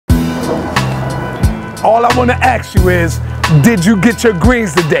So all I want to ask you is, did you get your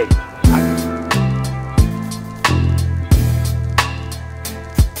greens today?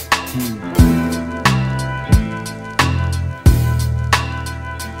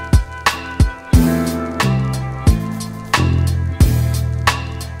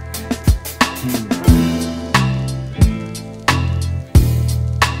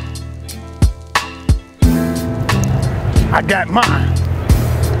 I got mine.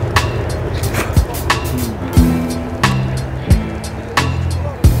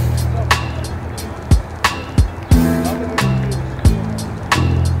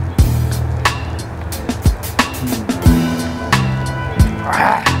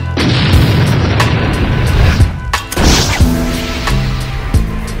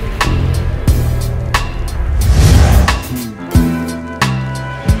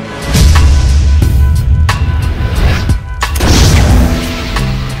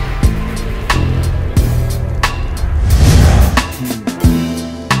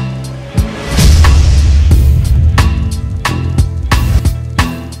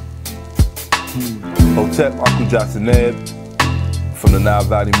 Hotep, Uncle Jasaneb from the Nile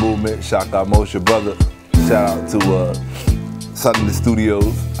Valley Movement, Shakka, Ahmose, brother. Shout out to Sun in the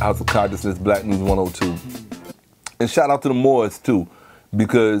Studios, House of Consciousness, Black News 102. And shout out to the Moors too,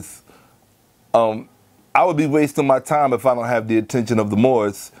 because I would be wasting my time if I don't have the attention of the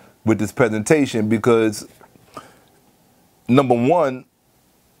Moors with this presentation, because number one,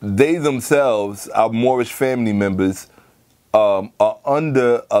 they themselves, our Moorish family members, are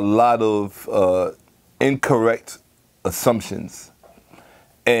under a lot of incorrect assumptions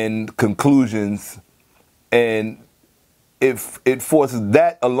and conclusions, and if it forces,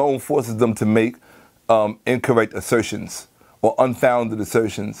 that alone forces them to make incorrect assertions or unfounded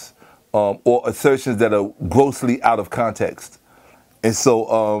assertions, or assertions that are grossly out of context. And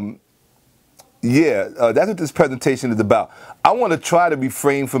so yeah, that's what this presentation is about. I want to try to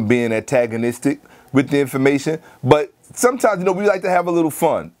refrain from being antagonistic with the information, but sometimes, you know, we like to have a little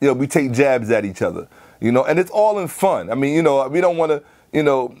fun. You know, we take jabs at each other, you know, and it's all in fun. I mean, you know, we don't want to, you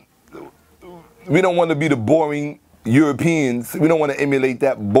know, we don't want to be the boring Europeans. We don't want to emulate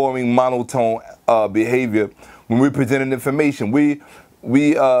that boring monotone behavior when we're presenting information. We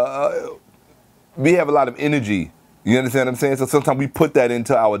have a lot of energy. You understand what I'm saying? So sometimes we put that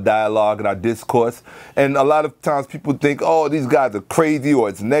into our dialogue and our discourse. And a lot of times people think, oh, these guys are crazy, or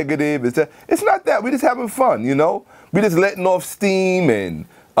it's negative. It's not that. We're just having fun, you know? We're just letting off steam and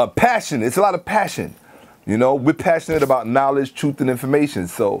passion. It's a lot of passion. You know, we're passionate about knowledge, truth, and information.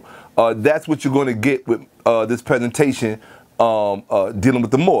 So that's what you're going to get with this presentation dealing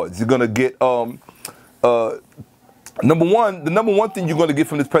with the Moors. You're going to get, the number one thing you're going to get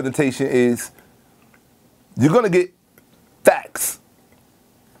from this presentation is you're going to get facts.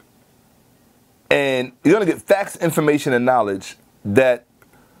 And you're going to get facts, information, and knowledge that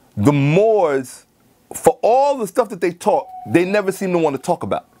the Moors, for all the stuff that they taught, they never seem to want to talk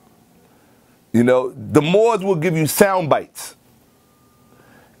about. You know, the Moors will give you sound bites.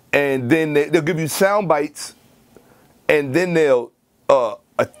 And then they'll give you sound bites, and then they'll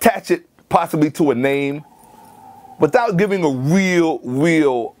attach it possibly to a name without giving a real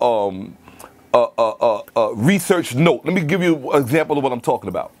research note. Let me give you an example of what I'm talking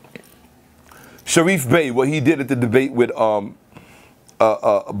about. Sharif Bey, what he did at the debate with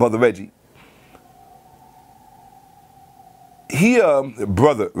Brother Reggie.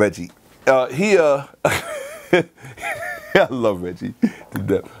 Brother Reggie. I love Reggie to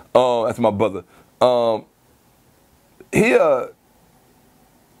death. That's my brother. He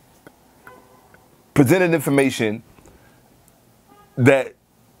presented information that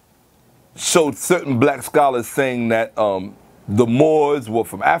showed certain black scholars saying that the Moors were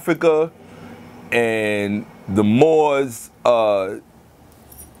from Africa, and the Moors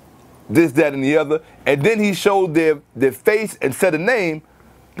this, that, and the other. And then he showed their face and said a name,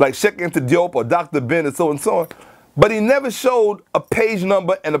 like Sheikh Diop or Dr. Ben and so and so on. But he never showed a page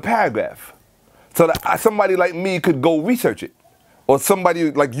number and a paragraph, so that somebody like me could go research it, or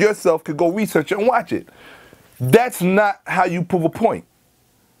somebody like yourself could go research it and watch it. That's not how you prove a point.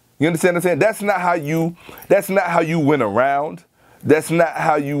 You understand what I'm saying? That's not how you win around. That is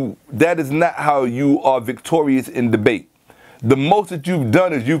not how you are victorious in debate. The most that you've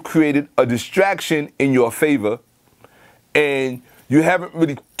done is you've created a distraction in your favor, and you haven't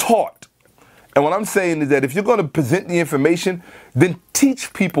really taught. And what I'm saying is that if you're going to present the information, then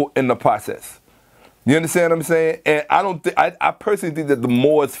teach people in the process. You understand what I'm saying? And I personally think that the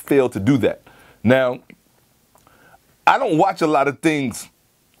Moors fail to do that. Now, I don't watch a lot of things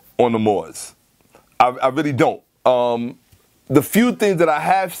on the Moors. I really don't. The few things that I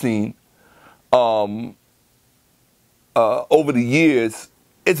have seen over the years,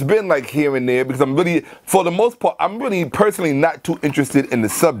 it's been like here and there, because I'm really, for the most part, I'm really personally not too interested in the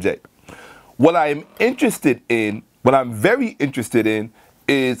subject. What I am interested in, what I'm very interested in,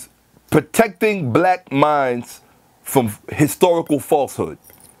 is protecting black minds from historical falsehood.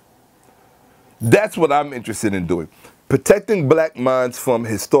 That's what I'm interested in doing. Protecting black minds from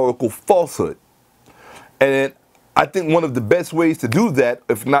historical falsehood. And I think one of the best ways to do that,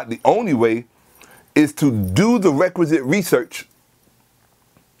 if not the only way, is to do the requisite research.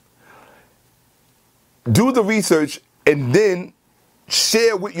 Do the research and then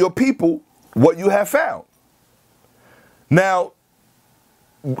share with your people what you have found. Now,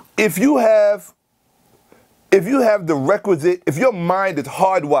 if you have the requisite, if your mind is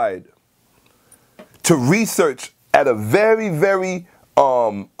hardwired to research at a very, very,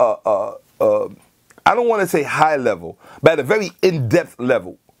 I don't want to say high level, but at a very in-depth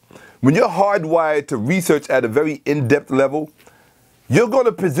level. When you're hardwired to research at a very in-depth level, you're going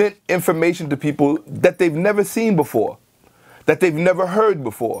to present information to people that they've never seen before, that they've never heard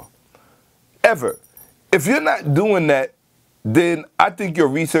before, ever. If you're not doing that, then I think your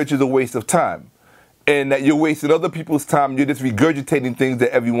research is a waste of time, and that you're wasting other people's time. You're just regurgitating things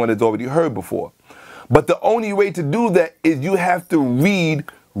that everyone has already heard before. But the only way to do that is you have to read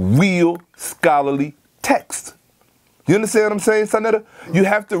real scholarly text. You understand what I'm saying, Sanetta? You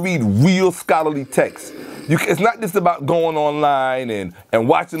have to read real scholarly text. It's not just about going online and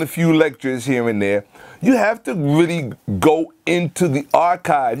watching a few lectures here and there. You have to really go into the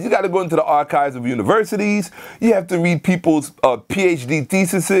archives. You got to go into the archives of universities. You have to read people's PhD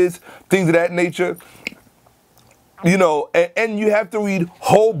theses, things of that nature. You know, and you have to read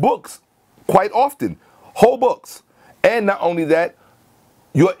whole books quite often. Whole books. And not only that,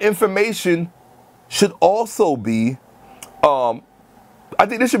 your information should also be, I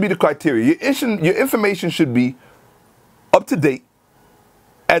think this should be the criteria. Your information should be up to date,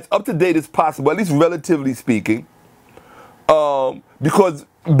 as up to date as possible, at least relatively speaking, because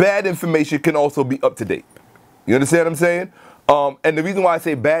bad information can also be up to date. You understand what I'm saying? And the reason why I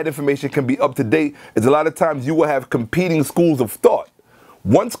say bad information can be up to date is a lot of times you will have competing schools of thought.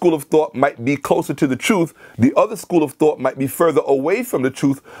 One school of thought might be closer to the truth. The other school of thought might be further away from the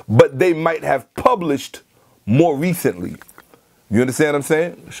truth, but they might have published more recently. You understand what I'm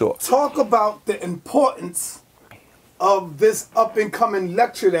saying? Sure. Talk about the importance of this up-and-coming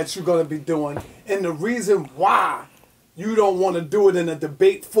lecture that you're going to be doing and the reason why you don't want to do it in a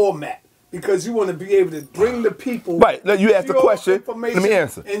debate format. Because you want to be able to bring the people... Right. Now you asked the question. Let me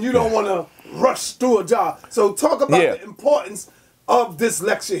answer. And you don't want to rush through a job. So talk about the importance of this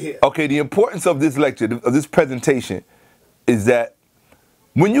lecture here. Okay, the importance of this lecture, of this presentation, is that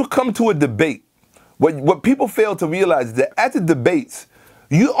when you come to a debate, what people fail to realize is that at the debates,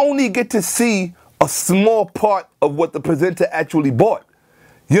 you only get to see a small part of what the presenter actually bought.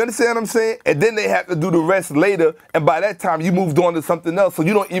 You understand what I'm saying? And then they have to do the rest later, and by that time you moved on to something else, so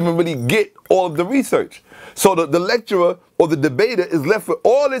you don't even really get all of the research. So the lecturer or the debater is left with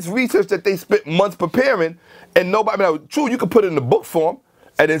all this research that they spent months preparing, and nobody, I mean, true, you could put it in the book form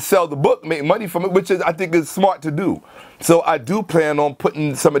and then sell the book, make money from it, which is, I think, is smart to do. So I do plan on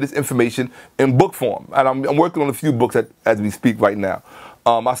putting some of this information in book form, and I'm working on a few books as we speak right now.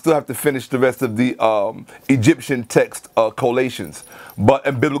 I still have to finish the rest of the Egyptian text collations,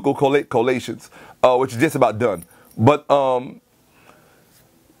 and biblical collations, which is just about done. But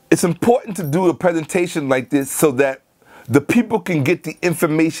it's important to do a presentation like this so that the people can get the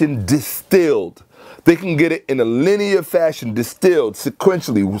information distilled. They can get it in a linear fashion, distilled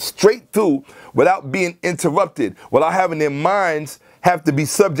sequentially, straight through, without being interrupted, without having their minds have to be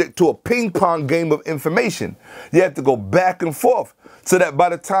subject to a ping pong game of information. You have to go back and forth so that by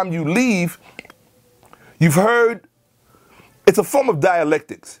the time you leave, you've heard, it's a form of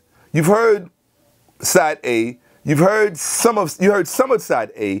dialectics. You've heard side A, you heard some of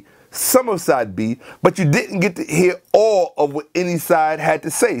side A, some of side B, but you didn't get to hear all of what any side had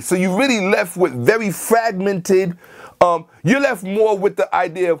to say. So you really left with very fragmented, you're left more with the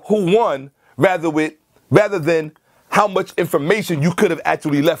idea of who won rather than how much information you could have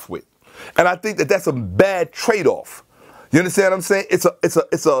actually left with. And I think that that's a bad trade-off. You understand what I'm saying? It's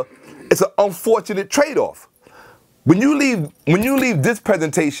an unfortunate trade-off. When you leave this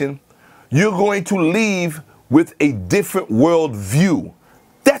presentation, you're going to leave with a different world view.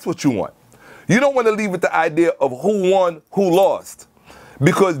 That's what you want. You don't want to leave with the idea of who won, who lost.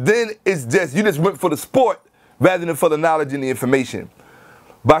 Because then it's just, you just went for the sport rather than for the knowledge and the information.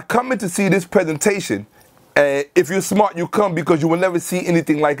 By coming to see this presentation, if you're smart, you come because you will never see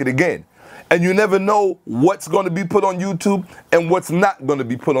anything like it again. And you never know what's going to be put on YouTube and what's not going to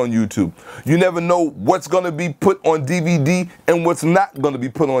be put on YouTube. You never know what's going to be put on DVD and what's not going to be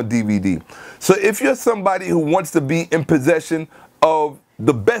put on DVD. So if you're somebody who wants to be in possession of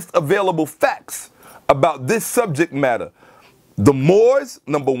the best available facts about this subject matter, the Moors,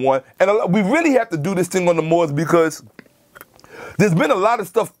 number one, and we really have to do this thing on the Moors because there's been a lot of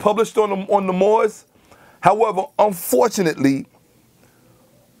stuff published on the Moors. However, unfortunately,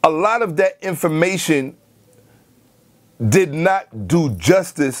 a lot of that information did not do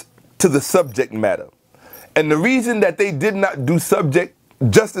justice to the subject matter. And the reason that they did not do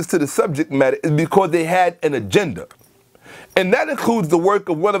justice to the subject matter is because they had an agenda. And that includes the work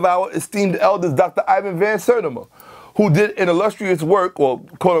of one of our esteemed elders, Dr. Ivan Van Sertima, who did an illustrious work, or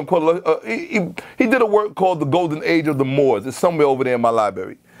quote unquote, he did a work called The Golden Age of the Moors. It's somewhere over there in my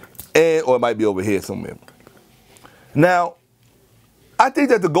library. Or it might be over here somewhere. Now, I think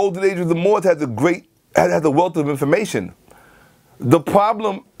that the Golden Age of the Moors has a wealth of information. The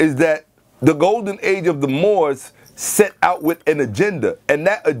problem is that the Golden Age of the Moors set out with an agenda, and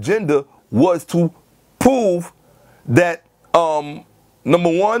that agenda was to prove that,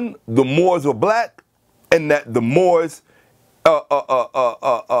 number one, the Moors were black, and that the Moors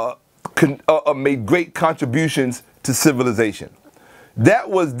made great contributions to civilization. That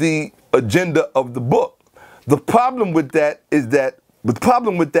was the agenda of the book. The problem with that is that the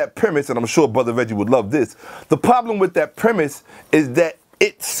problem with that premise, and I'm sure Brother Reggie would love this, the problem with that premise is that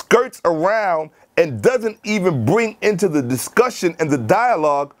it skirts around and doesn't even bring into the discussion and the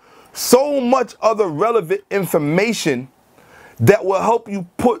dialogue so much other relevant information that will help you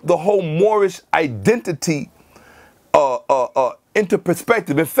put the whole Moorish identity into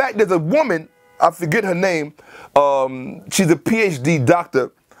perspective. In fact, there's a woman, I forget her name, she's a PhD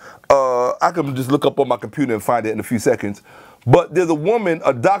doctor. I can just look up on my computer and find it in a few seconds. But there's a woman,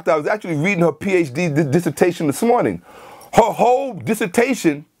 a doctor, I was actually reading her PhD dissertation this morning. Her whole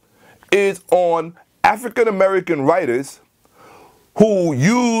dissertation is on African-American writers who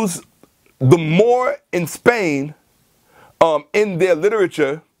use the Moor in Spain in their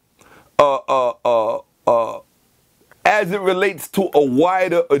literature as it relates to a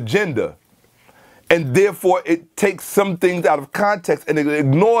wider agenda. And therefore, it takes some things out of context and it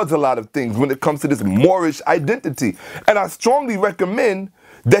ignores a lot of things when it comes to this Moorish identity. And I strongly recommend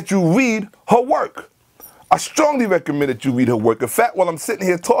that you read her work. I strongly recommend that you read her work. In fact, while I'm sitting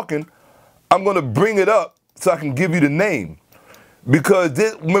here talking, I'm going to bring it up so I can give you the name. Because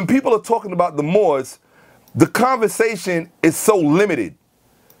when people are talking about the Moors, the conversation is so limited.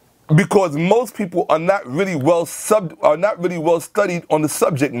 Because most people are not really well studied on the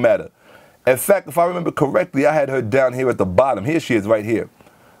subject matter. In fact, if I remember correctly, I had her down here at the bottom. Here she is right here.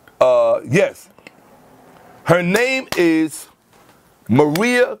 Yes. Her name is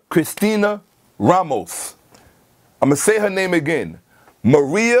Maria Cristina Ramos. I'm going to say her name again.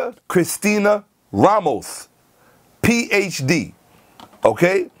 Maria Cristina Ramos, PhD.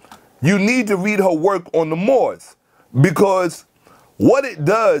 Okay? You need to read her work on the Moors because what it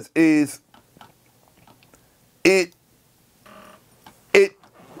does is it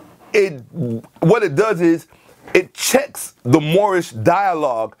checks the Moorish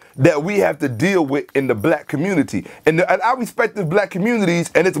dialogue that we have to deal with in the black community. And our respective black communities,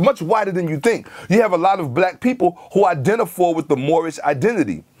 and it's much wider than you think. You have a lot of black people who identify with the Moorish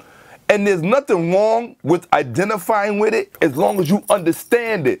identity. And there's nothing wrong with identifying with it as long as you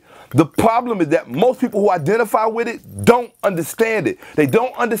understand it. The problem is that most people who identify with it don't understand it. They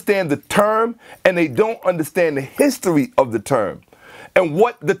don't understand the term, and they don't understand the history of the term. And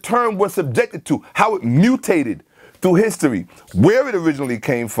what the term was subjected to, how it mutated through history, where it originally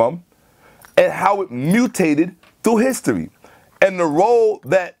came from, and how it mutated through history, and the role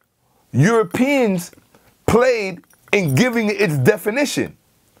that Europeans played in giving it its definition.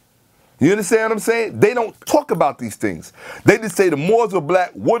 You understand what I'm saying? They don't talk about these things. They just say the Moors were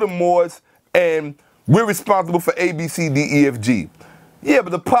black, we're the Moors, and we're responsible for A, B, C, D, E, F, G. Yeah,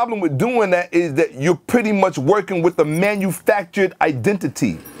 but the problem with doing that is that you're pretty much working with a manufactured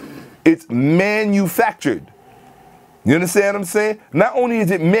identity. It's manufactured. You understand what I'm saying? Not only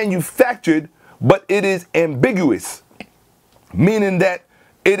is it manufactured, but it is ambiguous. Meaning that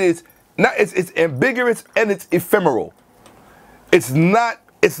it's ambiguous and it's ephemeral. It's not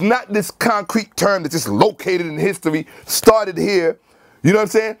this concrete term that's just located in history, started here. You know what I'm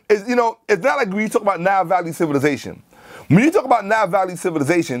saying? It's not like when you talk about Nile Valley civilization. When you talk about Nile Valley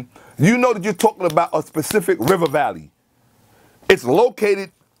civilization, you know that you're talking about a specific river valley. It's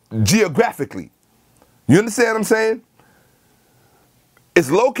located geographically. You understand what I'm saying? It's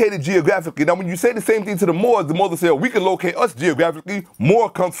located geographically. Now, when you say the same thing to the Moors will say, oh, we can locate us geographically. Moor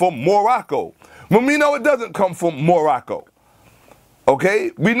comes from Morocco. When we know it doesn't come from Morocco.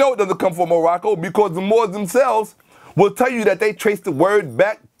 Okay? We know it doesn't come from Morocco because the Moors themselves will tell you that they trace the word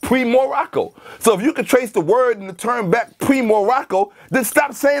back pre-Morocco. So if you can trace the word and the term back pre-Morocco, then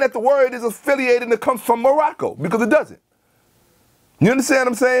stop saying that the word is affiliated and it comes from Morocco, because it doesn't. You understand what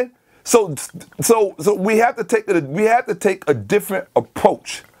I'm saying? So we have to take a different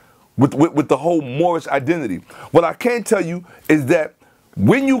approach with the whole Moorish identity. What I can tell you is that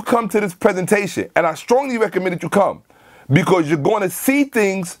when you come to this presentation, and I strongly recommend that you come, because you're going to see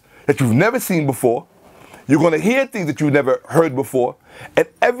things that you've never seen before, you're going to hear things that you've never heard before, and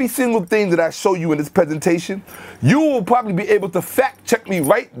every single thing that I show you in this presentation, you will probably be able to fact check me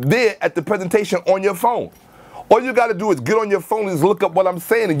right there at the presentation on your phone. All you got to do is get on your phone and just look up what I'm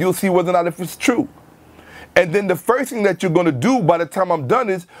saying, and you'll see whether or not if it's true. And then the first thing that you're going to do by the time I'm done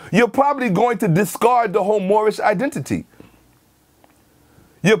is you're probably going to discard the whole Moorish identity.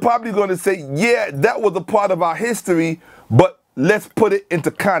 You're probably going to say, yeah, that was a part of our history, but let's put it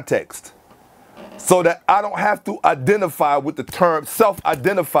into context so that I don't have to identify with the term,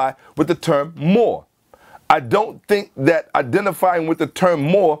 self-identify with the term Moor. I don't think that identifying with the term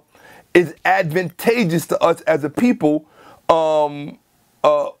Moor is advantageous to us as a people when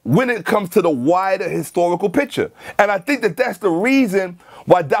it comes to the wider historical picture. And I think that that's the reason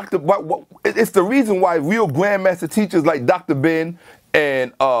why it's the reason why real grandmaster teachers like Dr. Ben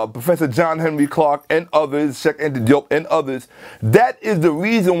and Professor John Henry Clark and others, Shakka Diop and others, that is the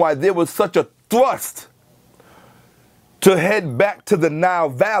reason why there was such a thrust to head back to the Nile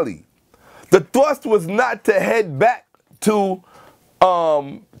Valley. The thrust was not to head back to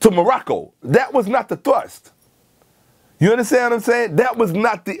Morocco. That was not the thrust. You understand what I'm saying? That was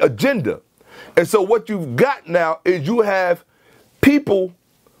not the agenda. And so what you've got now is you have people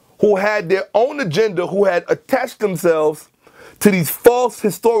who had their own agenda, who had attached themselves to these false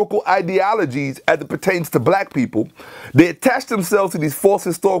historical ideologies as it pertains to black people. They attached themselves to these false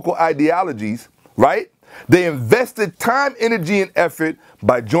historical ideologies, right? They invested time, energy, and effort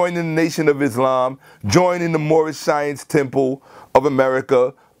by joining the Nation of Islam, joining the Moorish Science Temple of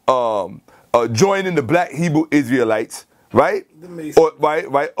America, joining the Black Hebrew Israelites, right? The Masons. Or, right.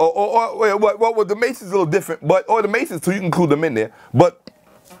 Well, the Masons is a little different, or the Masons too, you can include them in there. But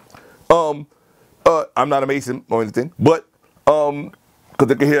I'm not a Mason or anything, but because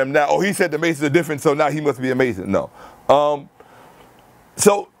they can hear him now. Oh, he said the Masons are different, so now he must be a Mason. No.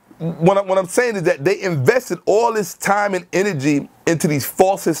 So what I'm saying is that they invested all this time and energy into these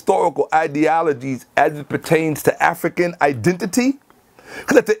false historical ideologies as it pertains to African identity.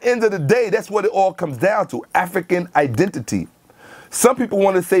 Because at the end of the day, that's what it all comes down to, African identity. Some people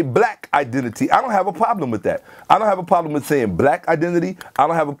want to say black identity. I don't have a problem with that. I don't have a problem with saying black identity. I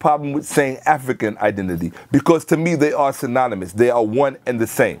don't have a problem with saying African identity. Because to me, they are synonymous. They are one and the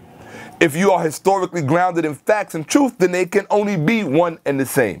same. If you are historically grounded in facts and truth, then they can only be one and the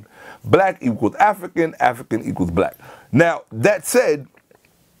same. Black equals African, African equals black. Now, that said,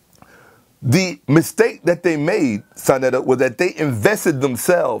 the mistake that they made, Sanetta, was that they invested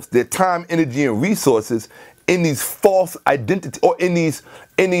themselves, their time, energy, and resources in these false identities, or in these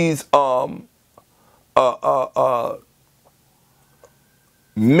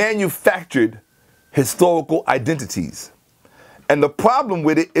manufactured historical identities. And the problem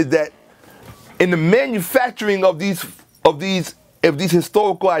with it is that in the manufacturing of these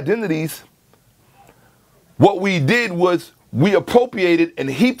historical identities, what we did was we appropriated and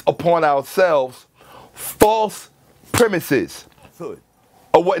heaped upon ourselves false premises,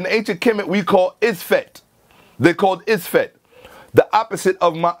 or what in ancient Kemet we call isfet. They're called isfet, the opposite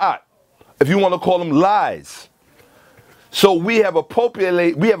of ma'at, if you want to call them lies. So we have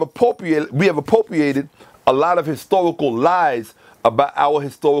appropriated a lot of historical lies about our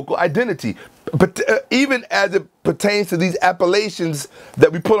historical identity, but even as it pertains to these appellations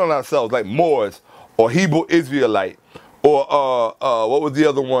that we put on ourselves, like Moors or Hebrew Israelite, or what was the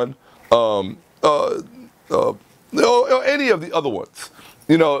other one? Any of the other ones,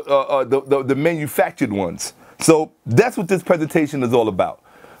 you know, the manufactured ones. So that's what this presentation is all about.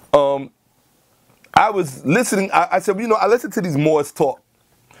 I was listening. I said, you know, I listened to these Moors talk,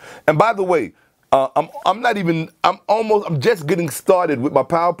 and by the way, I'm just getting started with my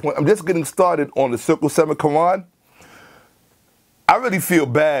PowerPoint. I'm just getting started on the Circle 7 Quran. I really feel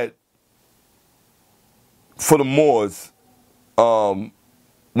bad for the Moors when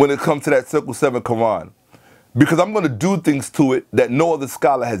it comes to that Circle 7 Quran, because I'm going to do things to it that no other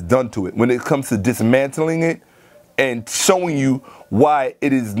scholar has done to it when it comes to dismantling it and showing you why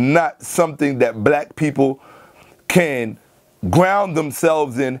it is not something that black people can ground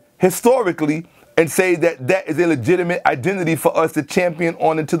themselves in historically and say that that is a legitimate identity for us to champion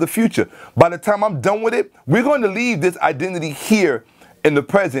on into the future. By the time I'm done with it, we're going to leave this identity here in the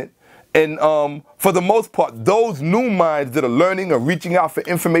present. And for the most part, those new minds that are learning or reaching out for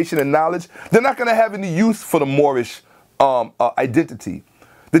information and knowledge, they're not going to have any use for the Moorish identity.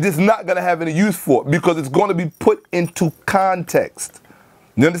 They're just not going to have any use for it because it's going to be put into context.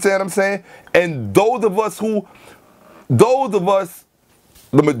 You understand what I'm saying? And those of us,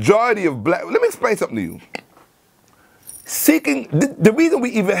 the majority of black, let me explain something to you. The reason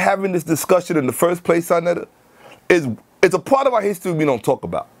we even having this discussion in the first place, Sonetta, is it's a part of our history we don't talk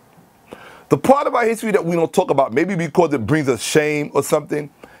about. The part of our history that we don't talk about, maybe because it brings us shame or something,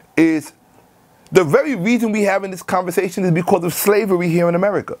 is the very reason we having this conversation is because of slavery here in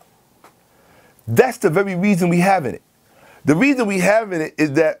America. That's the very reason we having it. The reason we having it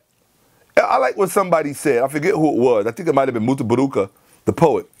is that, I like what somebody said, I forget who it was, I think it might have been Muta Baruka, the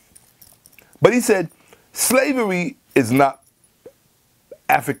poet. But he said, slavery is not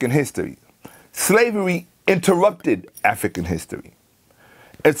African history. Slavery interrupted African history.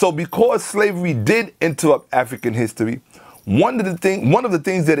 And so because slavery did interrupt African history, one of the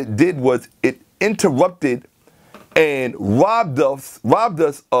things that it did was it interrupted and robbed us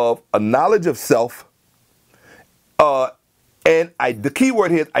of a knowledge of self, and the key word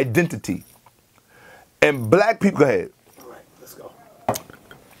here is identity. And black people, go ahead. All right, let's go.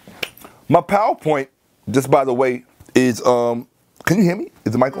 My PowerPoint, just by the way, is, can you hear me?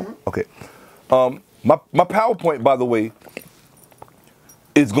 Is the mic on? Mm-hmm. Okay. My PowerPoint, by the way,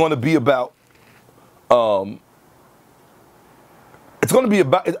 is going to be about, it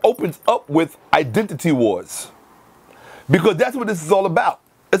opens up with identity wars. Because that's what this is all about.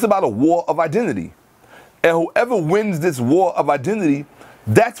 It's about a war of identity. And whoever wins this war of identity,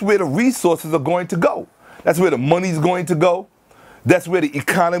 that's where the resources are going to go. That's where the money's going to go. That's where the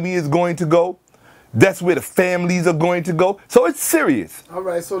economy is going to go. That's where the families are going to go. So it's serious. All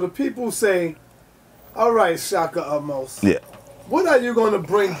right, so the people say, all right, Shakka Ahmose. Yeah. What are you going to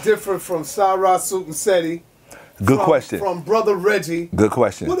bring different from Sarah Suit Seti? Good question. From Brother Reggie. Good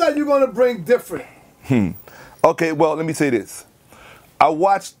question. What are you going to bring different? Okay, well, let me say this. I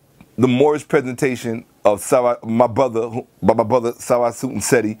watched the Moorish presentation of my brother Sarah Suit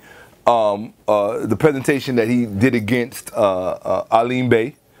Seti, the presentation that he did against Alim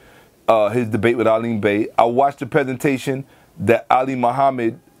Bey, his debate with Alim Bey. I watched the presentation that Ali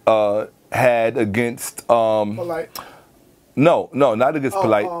Muhammad had against Polite. No, not against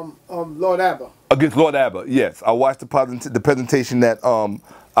Polite. Lord Abba. Against Lord Abba, yes. I watched the presentation that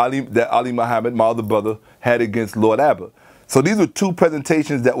Ali Muhammad, my other brother, had against Lord Abba. So these were two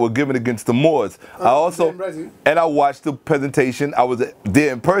presentations that were given against the Moors. And I watched the presentation, I was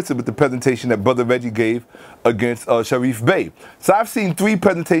there in person with the presentation that Brother Reggie gave against Sharif Bey. So I've seen 3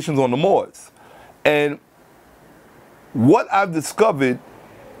 presentations on the Moors. And what I've discovered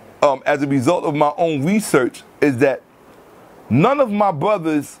as a result of my own research is that none of my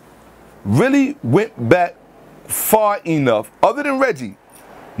brothers really went back far enough, other than Reggie,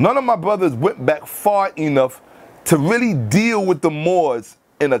 none of my brothers went back far enough to really deal with the Moors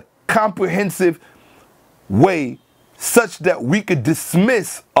in a comprehensive way such that we could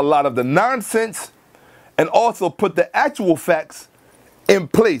dismiss a lot of the nonsense and also put the actual facts in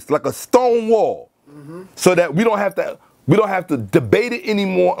place like a stone wall, so that we don't have to debate it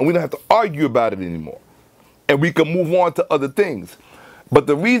anymore and we don't have to argue about it anymore. And we can move on to other things. But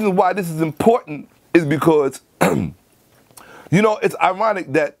the reason why this is important is because, you know, it's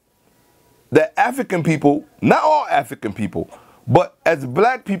ironic that African people, not all African people, but as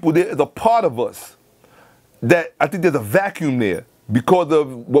black people, there is a part of us that I think there's a vacuum there because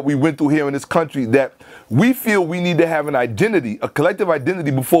of what we went through here in this country, that we feel we need to have an identity, a collective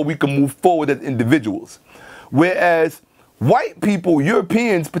identity, before we can move forward as individuals. Whereas white people,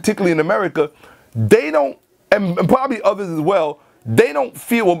 Europeans, particularly in America, they don't, and probably others as well, they don't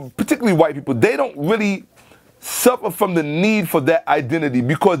feel, particularly white people, they don't really suffer from the need for that identity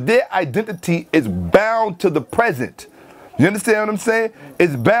because their identity is bound to the present. You understand what I'm saying?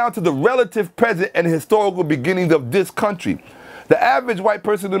 It's bound to the relative present and historical beginnings of this country. The average white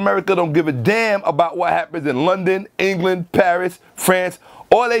person in America don't give a damn about what happens in London, England, Paris, France.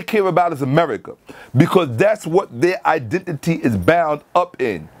 All they care about is America, because that's what their identity is bound up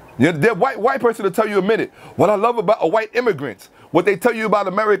in. You know, their white person will tell you a minute. What I love about white immigrants, what they tell you about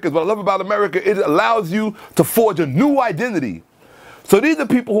America is, what I love about America, it allows you to forge a new identity. So these are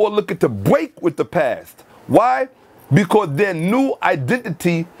people who are looking to break with the past. Why? Because their new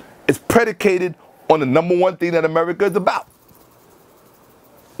identity is predicated on the #1 thing that America is about.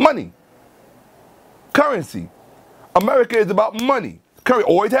 Money. Currency. America is about money.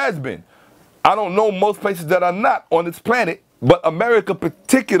 Currently, always has been. I don't know most places that are not on this planet, but America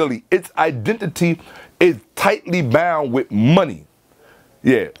particularly, its identity is tightly bound with money.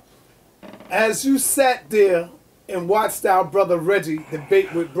 Yeah. As you sat there and watched our brother Reggie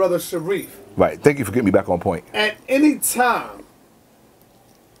debate with brother Sharif. Right. Thank you for getting me back on point. At any time,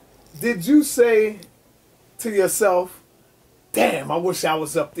 did you say to yourself, damn, I wish I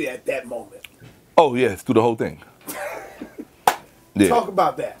was up there at that moment? Oh, yes, through the whole thing. Yeah. Talk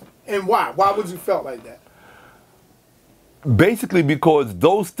about that. And why? Why would you felt like that? Basically because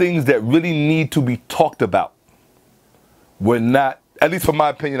those things that really need to be talked about were not, at least from my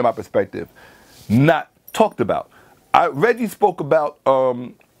opinion and my perspective, not talked about. Reggie spoke about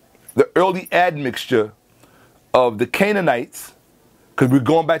the early admixture of the Canaanites, because we're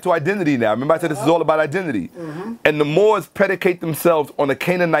going back to identity now. Remember I said this is all about identity. And the Moors predicate themselves on a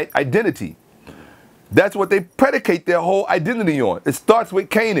Canaanite identity. That's what they predicate their whole identity on. It starts with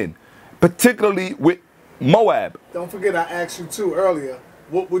Canaan, particularly with Moab. Don't forget I asked you too earlier,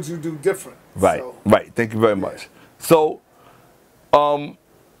 what would you do different? Right, so, right. Thank you very much. So,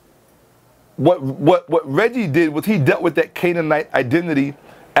 what Reggie did was he dealt with that Canaanite identity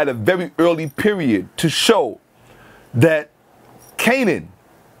at a very early period to show that Canaan,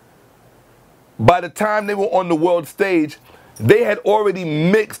 by the time they were on the world stage, they had already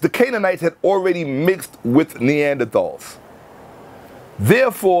mixed, the Canaanites had already mixed with Neanderthals.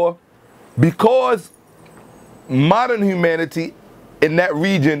 Therefore, because modern humanity in that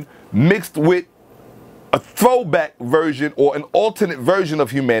region mixed with a throwback version or an alternate version of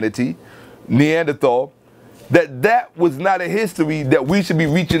humanity, Neanderthal, that was not a history that we should be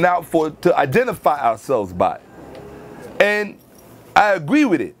reaching out for to identify ourselves by. And I agree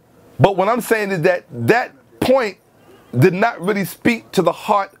with it. But what I'm saying is that that point did not really speak to the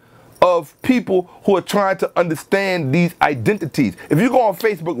heart of people who are trying to understand these identities. If you go on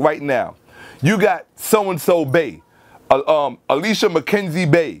Facebook right now, you got so-and-so Bay, Alicia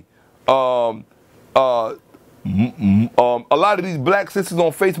McKenzie Bay, a lot of these black sisters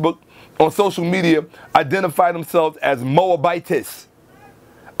on Facebook, on social media, identify themselves as Moabites,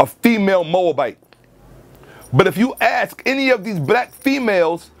 a female Moabite. But if you ask any of these black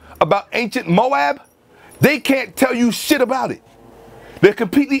females about ancient Moab, they can't tell you shit about it. They're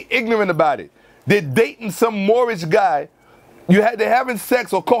completely ignorant about it. They're dating some Moorish guy. They're having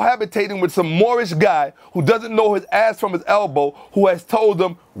sex or cohabitating with some Moorish guy who doesn't know his ass from his elbow, who has told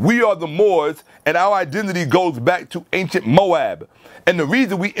them, we are the Moors and our identity goes back to ancient Moab. And the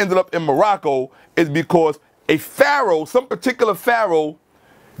reason we ended up in Morocco is because a pharaoh, some particular pharaoh,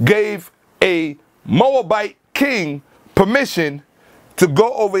 gave a Moabite king permission to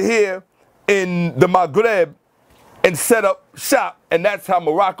go over here in the Maghreb and set up shop, and that's how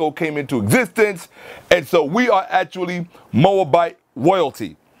Morocco came into existence. And so we are actually Moabite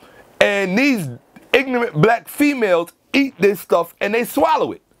royalty. And these ignorant black females eat this stuff and they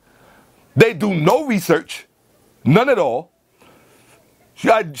swallow it. They do no research, none at all.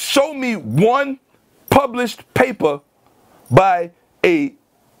 Show me one published paper by a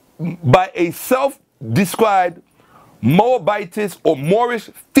self-described Moabitess or Moorish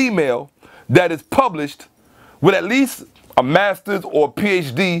female that is published with at least a master's or a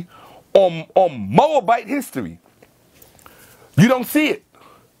PhD on Moabite history. You don't see it.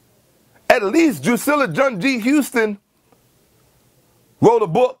 At least Drusilla John G. Houston wrote a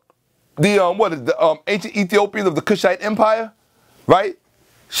book, the Ancient Ethiopians of the Kushite Empire, right?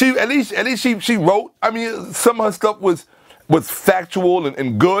 She wrote. I mean, some of her stuff was factual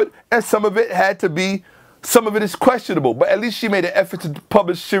and good, and some of it had to be. Some of it is questionable, but at least she made an effort to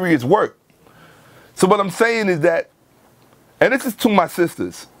publish serious work. So what I'm saying is that, and this is to my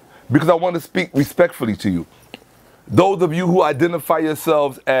sisters, because I want to speak respectfully to you. Those of you who identify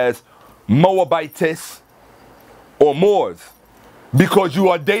yourselves as Moabites or Moors, because you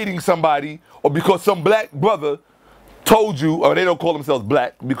are dating somebody or because some black brother told you, or they don't call themselves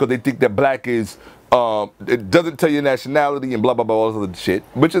black because they think that black is, it doesn't tell your nationality and blah, blah, blah, all this other shit,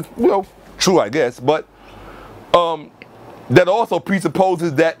 which is, true, I guess, but that also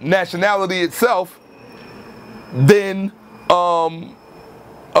presupposes that nationality itself then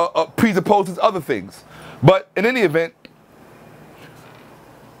presupposes other things. But in any event,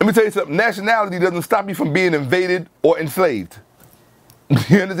 let me tell you something. Nationality doesn't stop you from being invaded or enslaved.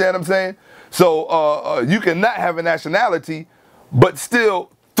 You understand what I'm saying? So you cannot have a nationality but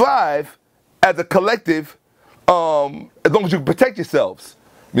still thrive as a collective as long as you protect yourselves.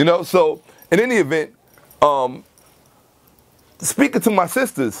 So in any event, speaking to my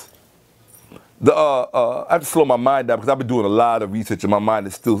sisters, I have to slow my mind down because I've been doing a lot of research and my mind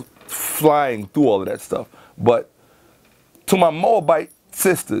is still flying through all of that stuff. But to my Moabite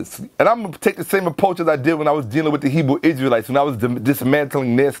sisters, and I'm going to take the same approach as I did when I was dealing with the Hebrew Israelites, when I was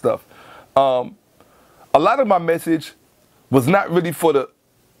dismantling their stuff. A lot of my message was not really for the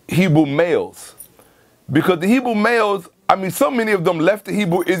Hebrew males, because the Hebrew males, I mean, so many of them left the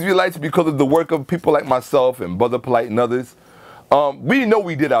Hebrew Israelites because of the work of people like myself and Brother Polite and others. We know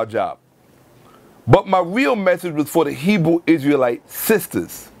we did our job. But my real message was for the Hebrew Israelite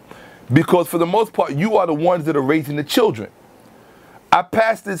sisters, because for the most part, you are the ones that are raising the children. I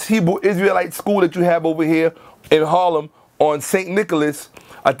passed this Hebrew Israelite school that you have over here in Harlem on St. Nicholas,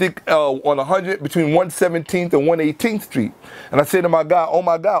 I think on 100, between 117th and 118th Street. And I said to my guy, oh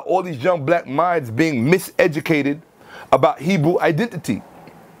my God, all these young black minds being miseducated about Hebrew identity.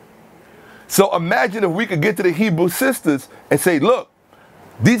 So imagine if we could get to the Hebrew sisters and say, look,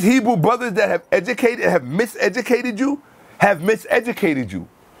 these Hebrew brothers that have educated, have miseducated you.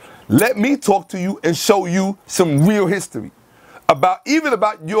 Let me talk to you and show you some real history even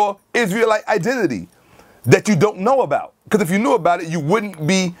about your Israelite identity that you don't know about. Because if you knew about it, you wouldn't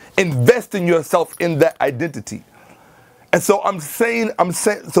be investing yourself in that identity. And so I'm saying the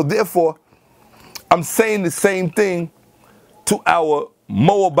same thing to our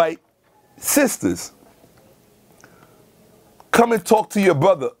Moabite sisters. Come and talk to your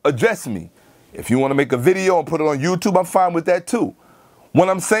brother, address me. If you want to make a video and put it on YouTube, I'm fine with that too. What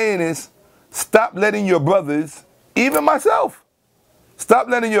I'm saying is, stop letting your brothers, even myself, stop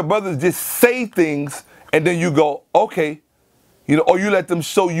letting your brothers just say things and then you go, okay, or you let them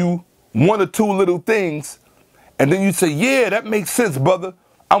show you one or two little things and then you say, yeah, that makes sense, brother.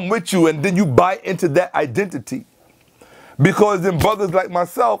 I'm with you. And then you buy into that identity. Because then brothers like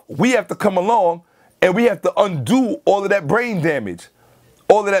myself, we have to come along and we have to undo all of that brain damage,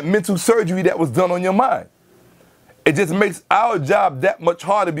 all of that mental surgery that was done on your mind. It just makes our job that much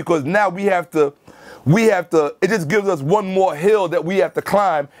harder, because now it just gives us one more hill that we have to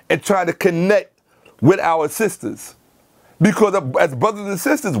climb and try to connect with our sisters. Because as brothers and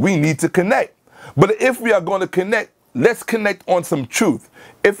sisters, we need to connect. But if we are going to connect, let's connect on some truth.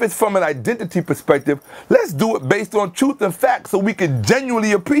 If it's from an identity perspective, let's do it based on truth and facts so we can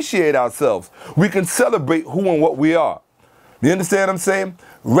genuinely appreciate ourselves. We can celebrate who and what we are. You understand what I'm saying?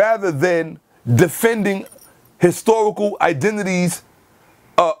 Rather than defending historical identities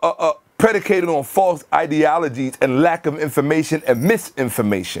predicated on false ideologies and lack of information and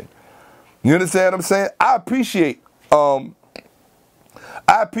misinformation. You understand what I'm saying? I appreciate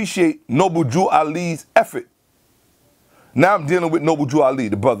Noble Drew Ali's effort. Now I'm dealing with Noble Drew Ali,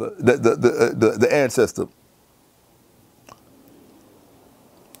 the brother, the ancestor.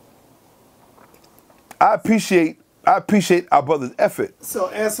 I appreciate our brother's effort. So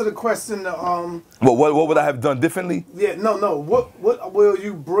answer the question. What would I have done differently? Yeah, no. What will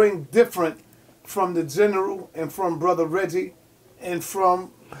you bring different from the general and from Brother Reggie and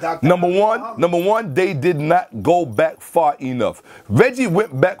from Dr. Number one, they did not go back far enough. Reggie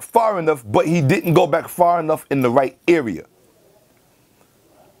went back far enough, but he didn't go back far enough in the right area.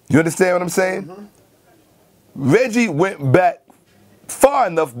 You understand what I'm saying? Mm-hmm. Reggie went back far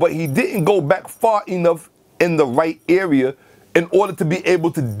enough, but he didn't go back far enough in the right area in order to be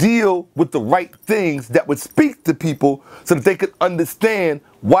able to deal with the right things that would speak to people so that they could understand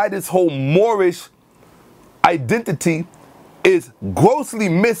why this whole Moorish identity is grossly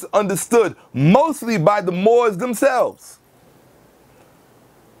misunderstood, mostly by the Moors themselves.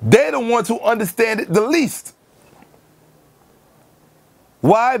 They're the ones who understand it the least.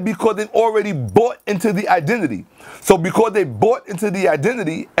 Why? Because they've already bought into the identity. So because they bought into the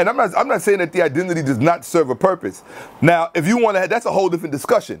identity, and I'm not saying that the identity does not serve a purpose. Now, if you want to, that's a whole different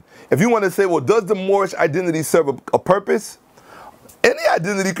discussion. If you want to say, well, does the Moorish identity serve a purpose? Any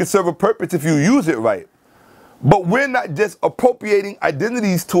identity can serve a purpose if you use it right. But we're not just appropriating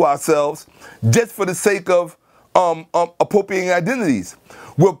identities to ourselves just for the sake of appropriating identities.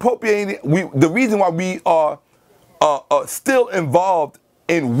 We're appropriating, the reason why we are still involved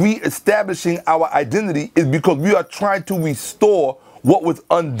in reestablishing our identity is because we are trying to restore what was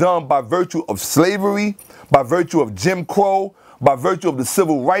undone by virtue of slavery, by virtue of Jim Crow, by virtue of the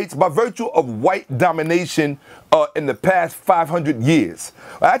civil rights, by virtue of white domination in the past 500 years.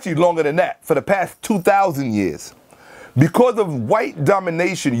 Actually longer than that, for the past 2,000 years. Because of white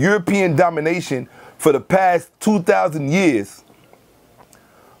domination, European domination for the past 2,000 years,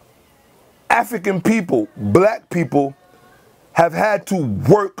 African people, black people, have had to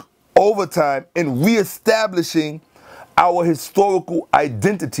work overtime in reestablishing our historical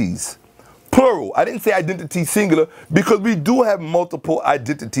identities. Plural. I didn't say identity singular because we do have multiple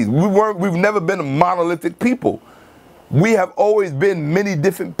identities. We've never been a monolithic people. We have always been many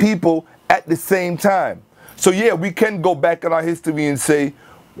different people at the same time. So yeah, we can go back in our history and say,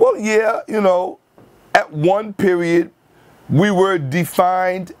 well, yeah, you know, at one period, we were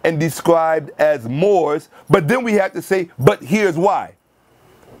defined and described as Moors, but then we have to say, but here's why.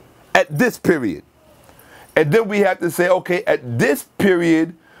 At this period. And then we have to say, okay, at this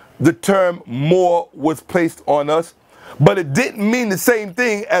period, the term Moor was placed on us, but it didn't mean the same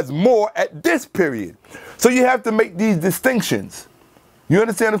thing as Moor at this period. So you have to make these distinctions. You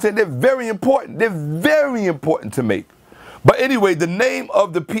understand what I'm saying? They're very important. They're very important to make. But anyway, the name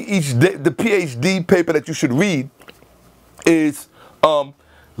of the PhD paper that you should read is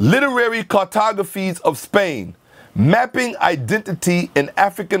Literary Cartographies of Spain, Mapping Identity in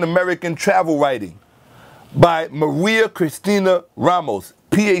African American Travel Writing by Maria Cristina Ramos,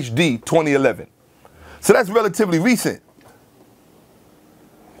 PhD, 2011. So that's relatively recent.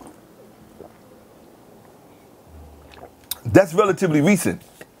 That's relatively recent.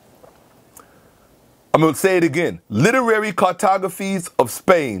 I'm going to say it again. Literary Cartographies of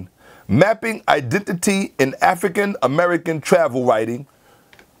Spain, Mapping Identity in African American Travel Writing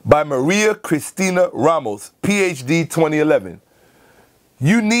by Maria Cristina Ramos, PhD, 2011.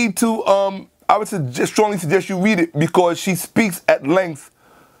 You need to, I would strongly suggest you read it because she speaks at length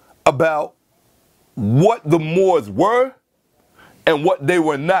about what the Moors were and what they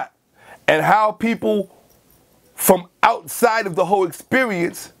were not, and how people from outside of the whole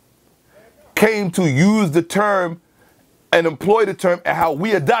experience came to use the term and employ the term, and how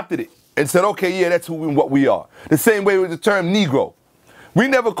we adopted it and said, okay, yeah, that's who and what we are. The same way with the term Negro. We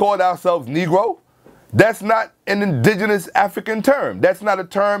never called ourselves Negro. That's not an indigenous African term. That's not a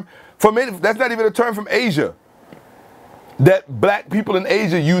term from that's not even a term from Asia that black people in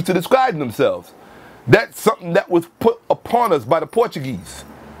Asia use to describe themselves. That's something that was put upon us by the Portuguese.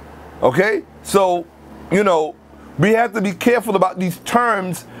 Okay? So, you know, we have to be careful about these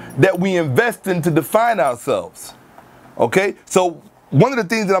terms that we invest in to define ourselves. Okay? So one of the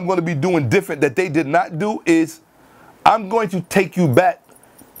things that I'm going to be doing different that they did not do is I'm going to take you back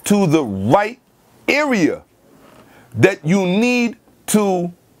to the right area that you need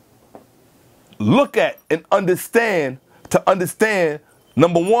to look at and understand to understand,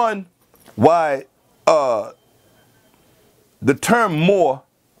 number one, why the term Moor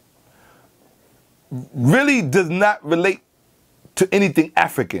really does not relate to anything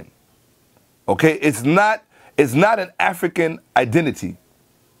African. Okay? It's not an African identity.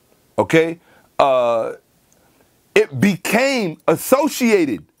 Okay? It became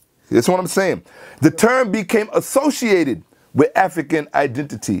associated. That's what I'm saying. The term became associated with African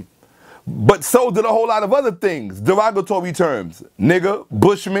identity. But so did a whole lot of other things. Derogatory terms. Nigger,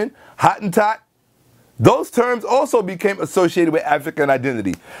 Bushman, Hottentot. Those terms also became associated with African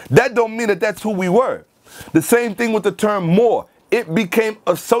identity. That don't mean that that's who we were. The same thing with the term Moor. It became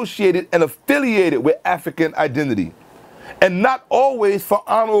associated and affiliated with African identity. And not always for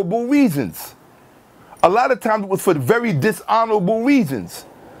honorable reasons. A lot of times it was for very dishonorable reasons.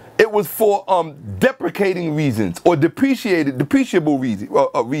 It was for deprecating reasons or depreciable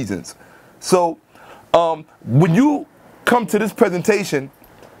reasons. So when you come to this presentation,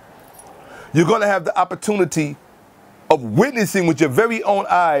 you're going to have the opportunity of witnessing with your very own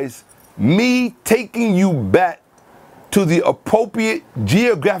eyes me taking you back to the appropriate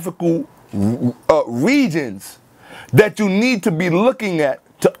geographical regions that you need to be looking at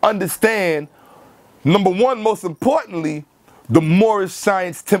to understand, number one, most importantly, the Moorish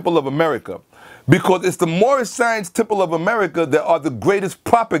Science Temple of America. Because it's the Moorish Science Temple of America that are the greatest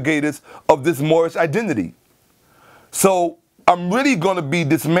propagators of this Moorish identity. So I'm really going to be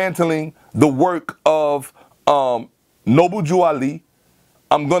dismantling the work of Noble Jew Ali.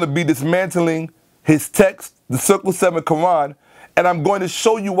 I'm going to be dismantling his text, the Circle 7 Quran, and I'm going to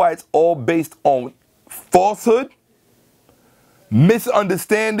show you why it's all based on falsehood,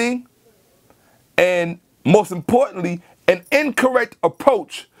 misunderstanding, and most importantly, an incorrect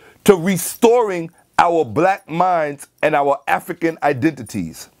approach to restoring our black minds and our African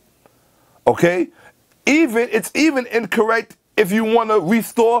identities. Okay? It's even incorrect if you want to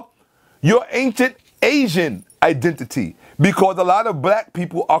restore your ancient Asian identity, because a lot of black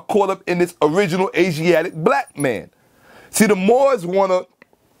people are caught up in this original Asiatic black man. See, the Moors want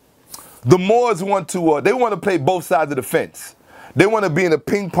to play both sides of the fence. They want to be in a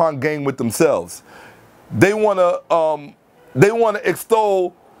ping pong game with themselves. They want to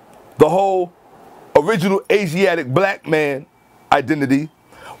extol the whole original Asiatic black man identity,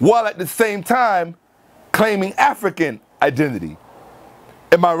 while at the same time claiming African identity.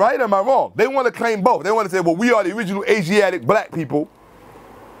 Am I right or am I wrong? They want to claim both. They want to say, well, we are the original Asiatic black people,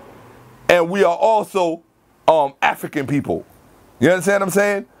 and we are also African people. You understand what I'm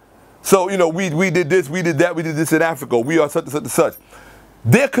saying? So, you know, we did this, we did that, we did this in Africa. We are such and such and such.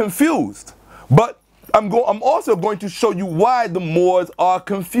 They're confused. But I'm also going to show you why the Moors are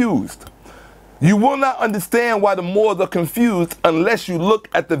confused. You will not understand why the Moors are confused unless you look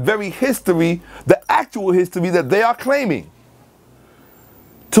at the very history, the actual history that they are claiming.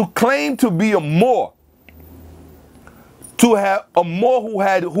 To claim to be a Moor, to have a Moor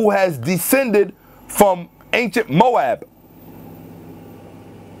who has descended from ancient Moab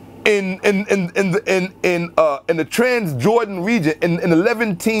in the Trans-Jordan region, in the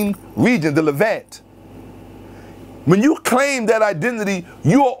Levantine region, the Levant. When you claim that identity,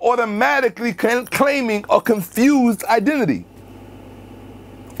 you are automatically claiming a confused identity.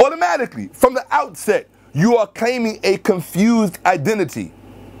 Automatically, from the outset, you are claiming a confused identity.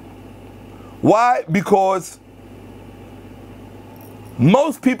 Why? Because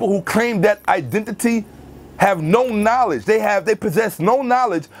most people who claim that identity have no knowledge. They possess no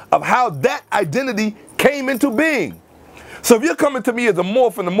knowledge of how that identity came into being. So if you're coming to me as a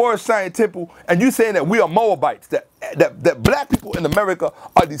Moor from the Moorish Science Temple and you're saying that we are Moabites, that black people in America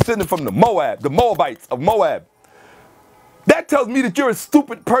are descended from the Moabites of Moab, that tells me that you're a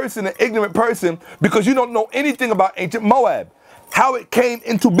stupid person, an ignorant person, because you don't know anything about ancient Moab, how it came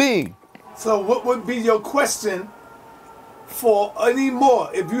into being. So what would be your question for any more?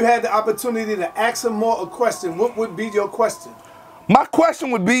 If you had the opportunity to ask him more a question, what would be your question? My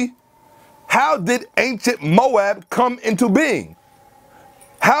question would be, how did ancient Moab come into being?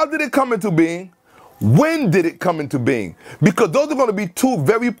 How did it come into being? When did it come into being? Because those are going to be two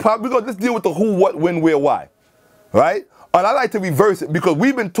very we're going to just deal with the who, what, when, where, why. Right? And I like to reverse it because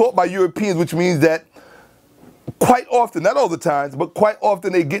we've been taught by Europeans, which means that quite often, not all the times, but quite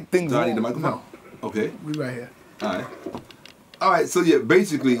often they get things wrong. I need the microphone. No. Okay. We right here. All right. All right. So yeah,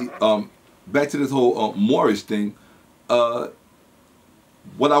 basically, back to this whole Moorish thing.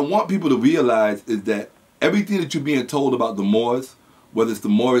 What I want people to realize is that everything that you're being told about the Moors, whether it's the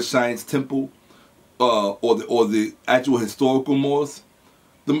Moorish Science Temple or the actual historical Moors,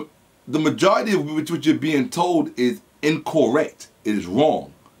 the majority of which what you're being told is incorrect. It is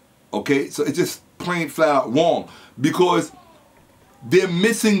wrong. Okay, so it's just plain flat out wrong because they're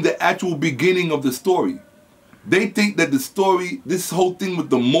missing the actual beginning of the story. They think that the story, this whole thing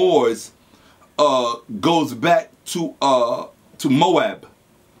with the Moors, goes back to Moab.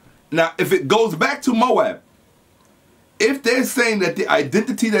 Now, if it goes back to Moab, if they're saying that the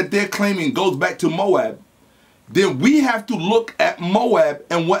identity that they're claiming goes back to Moab, then we have to look at Moab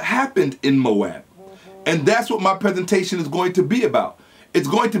and what happened in Moab. And that's what my presentation is going to be about. It's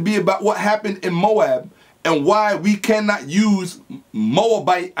going to be about what happened in Moab and why we cannot use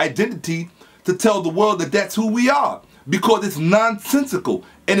Moabite identity to tell the world that that's who we are. Because it's nonsensical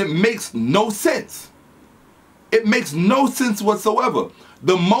and it makes no sense. It makes no sense whatsoever.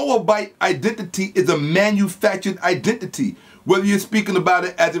 The Moabite identity is a manufactured identity, whether you're speaking about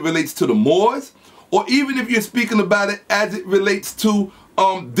it as it relates to the Moors, or even if you're speaking about it as it relates to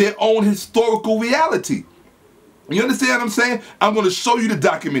their own historical reality. You understand what I'm saying? I'm going to show you the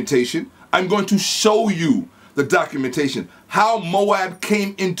documentation. I'm going to show you the documentation, how Moab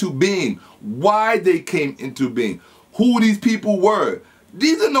came into being, why they came into being, who these people were.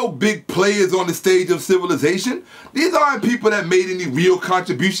 These are no big players on the stage of civilization. These aren't people that made any real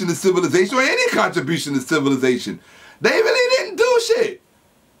contribution to civilization or any contribution to civilization. They really didn't do shit.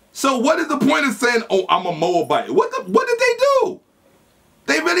 So what is the point of saying, oh, I'm a Moabite? What did they do?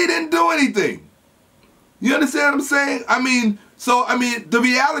 They really didn't do anything. You understand what I'm saying? I mean, the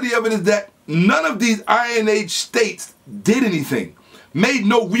reality of it is that none of these Iron Age states did anything, made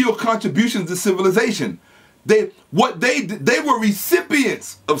no real contributions to civilization. They were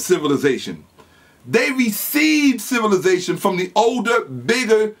recipients of civilization. They received civilization from the older,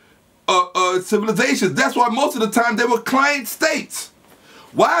 bigger civilizations. That's why most of the time they were client states.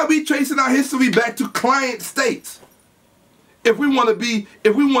 Why are we tracing our history back to client states? If we want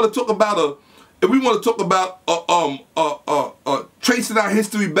to talk about tracing our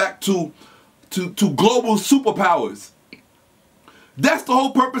history back to global superpowers, that's the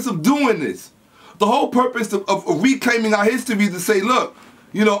whole purpose of doing this. The whole purpose of reclaiming our history is to say, look,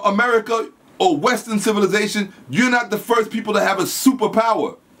 you know, America or Western civilization, you're not the first people to have a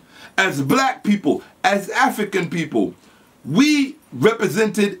superpower. As black people, as African people, we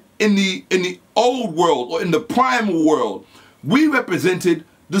represented in the old world or in the primal world, we represented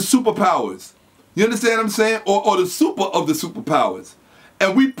the superpowers. You understand what I'm saying? Or the super of the superpowers.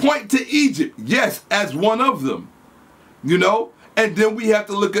 And we point to Egypt, yes, as one of them. You know? And then we have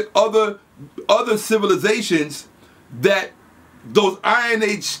to look at other civilizations that those Iron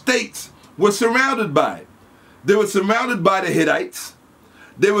Age states were surrounded by. They were surrounded by the Hittites.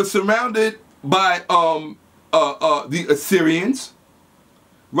 They were surrounded by the Assyrians,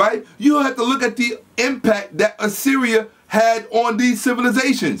 right? You have to look at the impact that Assyria had on these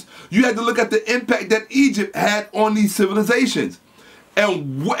civilizations. You had to look at the impact that Egypt had on these civilizations.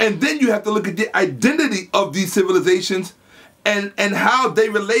 And then you have to look at the identity of these civilizations and how they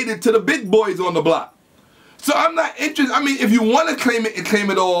related to the big boys on the block. So I'm not interested. I mean, if you want to claim it and claim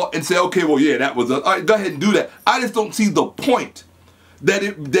it all and say, okay, well, yeah, that was all right, go ahead and do that. I just don't see the point that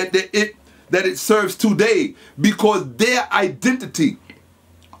it serves today, because their identity,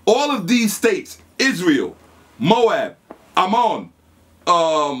 all of these states, Israel, Moab, Ammon,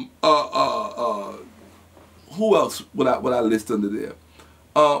 who else would I list under there?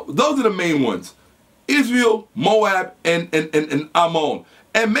 Those are the main ones: Israel, Moab, and Ammon,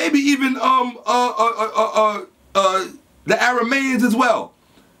 and maybe even the Arameans as well.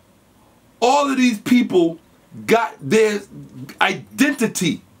 All of these people got their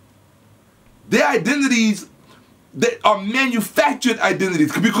identity. Their identities that are manufactured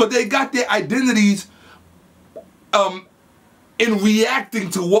identities, because they got their identities in reacting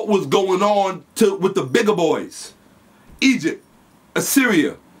to what was going on with the bigger boys. Egypt,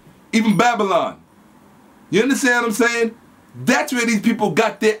 Assyria, even Babylon. You understand what I'm saying? That's where these people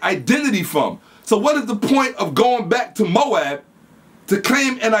got their identity from. So what is the point of going back to Moab to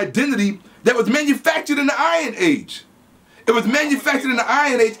claim an identity that was manufactured in the Iron Age? It was manufactured in the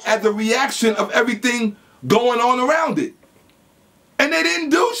Iron Age as a reaction of everything going on around it. And they didn't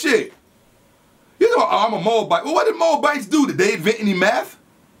do shit. You know, oh, I'm a Moabite. Well, what did Moabites do? Did they invent any math?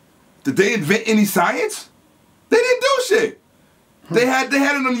 Did they invent any science? They didn't do shit. They had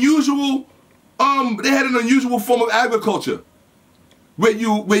an unusual form of agriculture where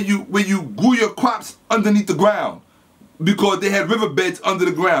you grew your crops underneath the ground because they had riverbeds under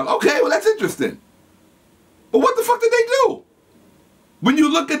the ground. Okay, well, that's interesting. But what the fuck did they do? When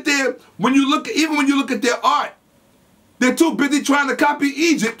you look at their art, they're too busy trying to copy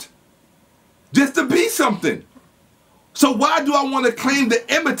Egypt just to be something. So why do I want to claim the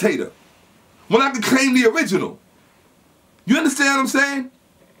imitator when I can claim the original? You understand what I'm saying?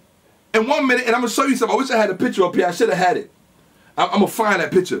 In 1 minute, and I'm gonna show you something. I wish I had a picture up here. I should have had it. I'm gonna find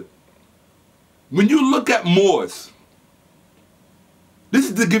that picture. When you look at Moors, this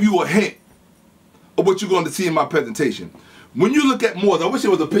is to give you a hint of what you're going to see in my presentation. When you look at Moors, I wish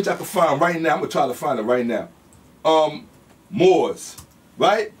there was a picture I could find right now. I'm gonna try to find it right now. Moors,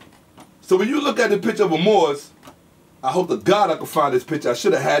 right? So when you look at the picture of a Moors, I hope to God I could find this picture. I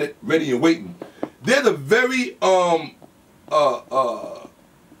should have had it ready and waiting. There's a very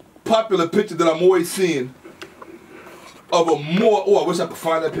popular picture that I'm always seeing of a Moor. Oh, I wish I could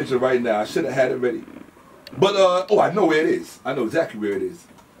find that picture right now. I should have had it ready. But, oh, I know where it is. I know exactly where it is.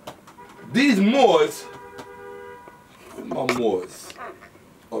 These Moors, Moors.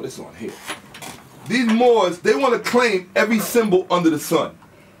 Oh, this one here. These Moors, they want to claim every symbol under the sun.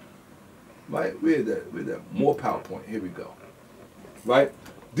 Right? Where's that? More PowerPoint. Here we go. Right?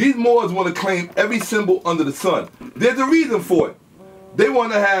 These Moors want to claim every symbol under the sun. There's a reason for it. They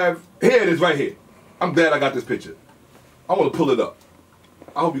want to have, here it is right here. I'm glad I got this picture. I want to pull it up.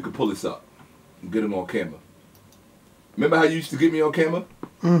 I hope you can pull this up and get it on camera. Remember how you used to get me on camera?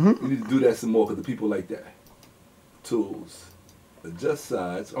 Mm-hmm. You need to do that some more because the people like that. Tools. Adjust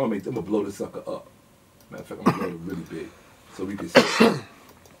size. I'm going to blow this sucker up. Matter of fact, I'm going to blow it really big so we can see.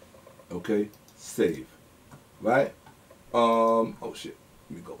 Okay? Save. Right? Oh shit.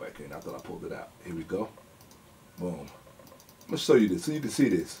 Let me go back in. I thought I pulled it out. Here we go. Boom. I'm going to show you this so you can see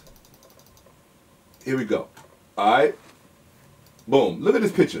this. Here we go. Alright? Boom. Look at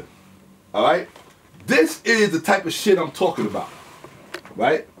this picture. Alright? This is the type of shit I'm talking about.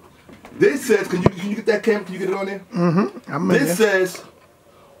 Right? This says, can you get that camera? Can you get it on there? Mm-hmm. This says,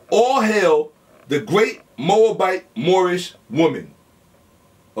 all hail the great Moabite Moorish woman.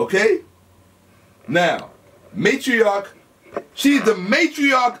 Okay? Now, matriarch, she's the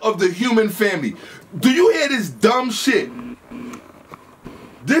matriarch of the human family. Do you hear this dumb shit?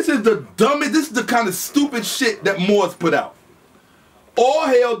 This is the dumbest, this is the kind of stupid shit that Moors put out. All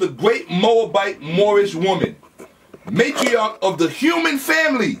hail the great Moabite Moorish woman, matriarch of the human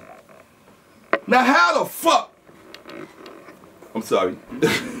family. Now how the fuck, I'm sorry,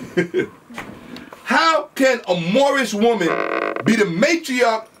 how can a Moorish woman be the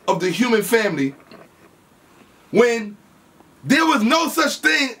matriarch of the human family when there was no such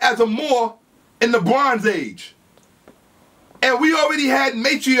thing as a Moor in the Bronze Age? And we already had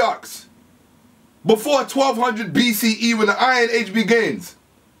matriarchs before 1200 BCE when the Iron Age begins.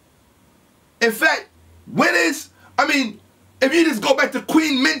 In fact, if you just go back to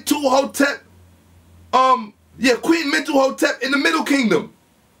Queen Mentuhotep, Queen Mentuhotep in the Middle Kingdom,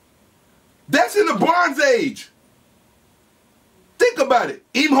 That's in the Bronze Age. Think about it.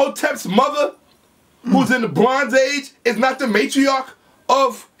 Imhotep's mother, who's in the Bronze Age, is not the matriarch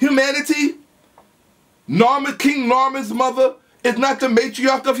of humanity. King Narmer's mother is not the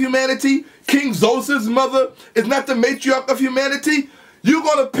matriarch of humanity. King Zosa's mother is not the matriarch of humanity. You're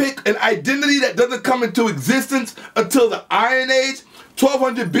going to pick an identity that doesn't come into existence until the Iron Age,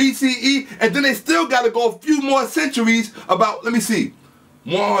 1200 BCE, and then they still got to go a few more centuries, about, let me see,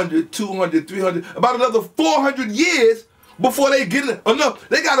 100, 200, 300, about another 400 years before they get enough.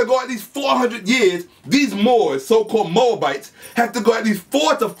 They got to go at least 400 years. These Moors, so-called Moabites, have to go at least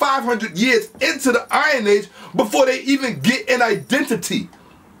 400 to 500 years into the Iron Age before they even get an identity,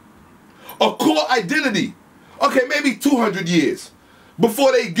 a core identity. Okay, maybe 200 years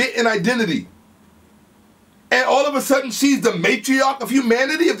before they get an identity. And all of a sudden, she's the matriarch of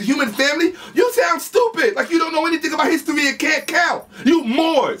humanity, of the human family? You sound stupid. Like you don't know anything about history and can't count. You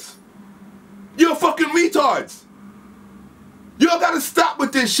Moors. You're fucking retards. Y'all gotta stop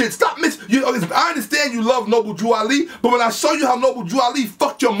with this shit. Stop I understand you love Noble Drew Ali, but when I show you how Noble Drew Ali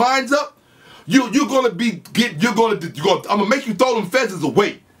fucked your minds up, I'm gonna make you throw them feathers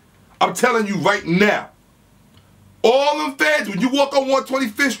away. I'm telling you right now. All them feds, when you walk on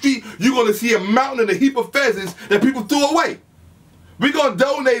 125th Street, you're going to see a mountain and a heap of fezzes that people threw away. We're going to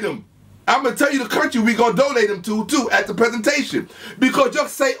donate them. I'm going to tell you the country we're going to donate them to, too, at the presentation. Because y'all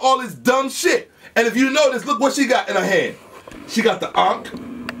say all this dumb shit. And if you notice, look what she got in her hand. She got the Ankh,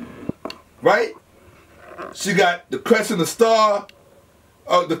 right? She got the crescent and the star.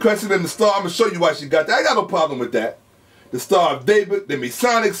 The crescent and the star, I'm going to show you why she got that. I got no problem with that. The Star of David, the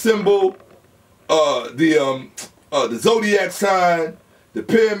Masonic symbol, the zodiac sign, the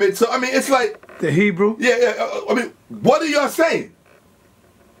pyramid. So I mean, it's like the Hebrew. Yeah. I mean, what are y'all saying?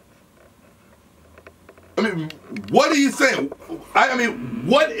 I mean, what are you saying? I mean,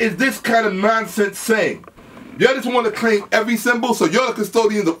 what is this kind of nonsense saying? Y'all just want to claim every symbol, so you're the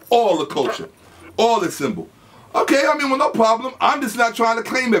custodians of all the culture, all the symbol. Okay, I mean, well, no problem. I'm just not trying to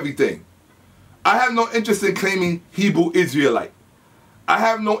claim everything. I have no interest in claiming Hebrew Israelite. I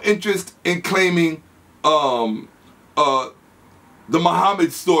have no interest in claiming the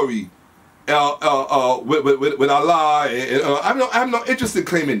Muhammad story with Allah. I have no interest in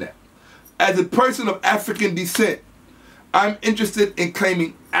claiming that. As a person of African descent, I'm interested in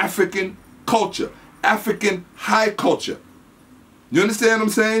claiming African culture, African high culture. You understand what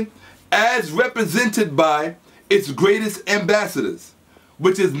I'm saying? As represented by its greatest ambassadors,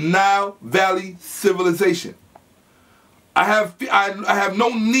 which is Nile Valley civilization. I have no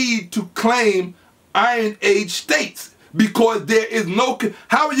need to claim Iron Age states because there is no.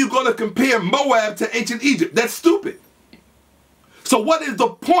 How are you going to compare Moab to ancient Egypt? That's stupid. So what is the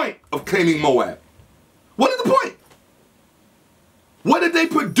point of claiming Moab? What is the point? What did they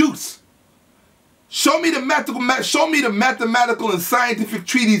produce? Show me the mathematical and scientific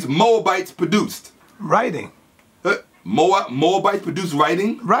treaties Moabites produced. Writing. Moabites produced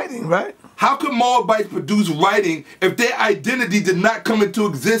writing? Writing, right? How could Moabites produce writing if their identity did not come into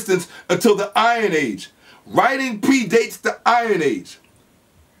existence until the Iron Age? Writing predates the Iron Age.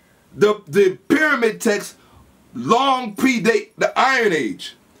 The pyramid texts long predate the Iron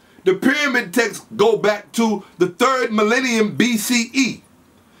Age. The pyramid texts go back to the 3rd millennium BCE.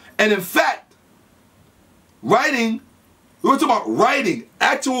 And in fact, writing, we're talking about writing,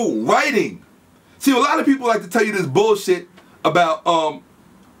 actual writing. See, a lot of people like to tell you this bullshit about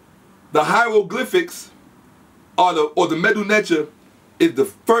the hieroglyphics or the Medu Neter is the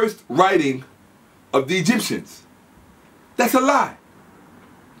first writing of the Egyptians. That's a lie.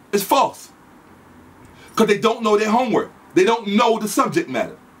 It's false. Because they don't know their homework. They don't know the subject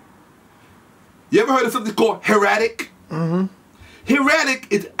matter. You ever heard of something called hieratic? Mm-hmm. Hieratic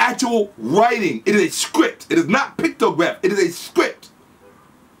is actual writing. It is a script. It is not pictograph. It is a script.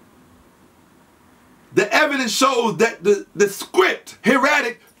 The evidence shows that the script,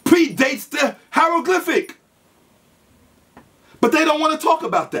 hieratic, predates the hieroglyphic. But they don't want to talk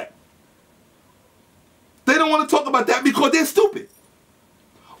about that. They don't want to talk about that because they're stupid.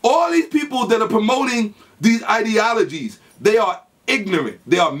 All these people that are promoting these ideologies, they are ignorant,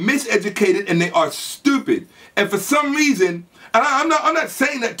 they are miseducated, and they are stupid. And for some reason, and I'm not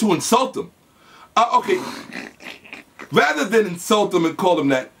saying that to insult them. Okay, rather than insult them and call them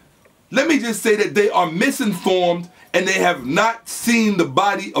that, let me just say that they are misinformed and they have not seen the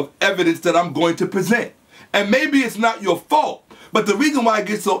body of evidence that I'm going to present. And maybe it's not your fault, but the reason why I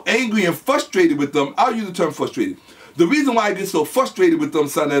get so angry and frustrated with them, I'll use the term frustrated. The reason why I get so frustrated with them,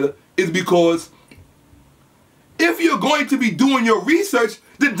 Sanetta, is because if you're going to be doing your research,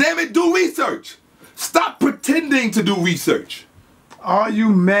 then damn it, do research. Stop pretending to do research. Are you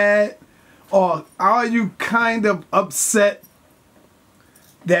mad Or are you kind of upset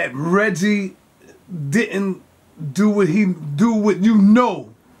that Reggie didn't do what you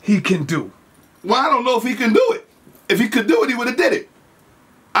know he can do? Well, I don't know if he can do it. If he could do it, he would have did it.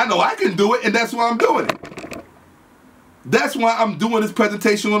 I know I can do it, and that's why I'm doing it. That's why I'm doing this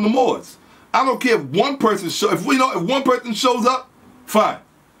presentation on the Moors. I don't care if one person if one person shows up, fine.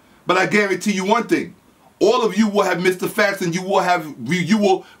 But I guarantee you one thing: all of you will have missed the facts, and you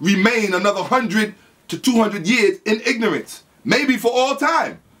will remain another 100 to 200 years in ignorance, maybe for all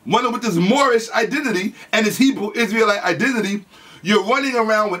time. Running with this Moorish identity and this Hebrew Israelite identity, you're running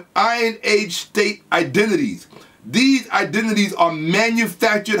around with Iron Age state identities. These identities are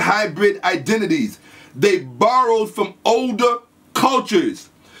manufactured hybrid identities. They borrowed from older cultures.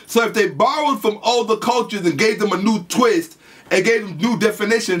 So if they borrowed from older cultures and gave them a new twist and gave them new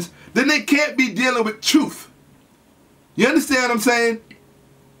definitions, then they can't be dealing with truth. You understand what I'm saying?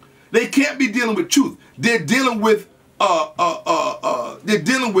 They can't be dealing with truth. They're dealing with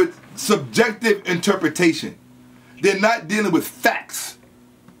subjective interpretation. They're not dealing with facts.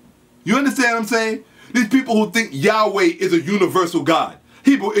 You understand what I'm saying? These people who think Yahweh is a universal God.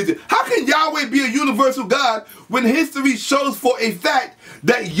 Hebrew is it. How can Yahweh be a universal God when history shows for a fact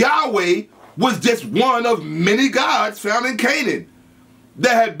that Yahweh was just one of many gods found in Canaan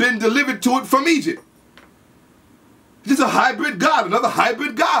that had been delivered to it from Egypt? Just a hybrid God, another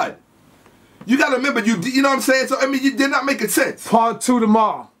hybrid God. You got to remember, you know what I'm saying? So, I mean, they're not making sense. Part 2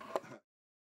 tomorrow.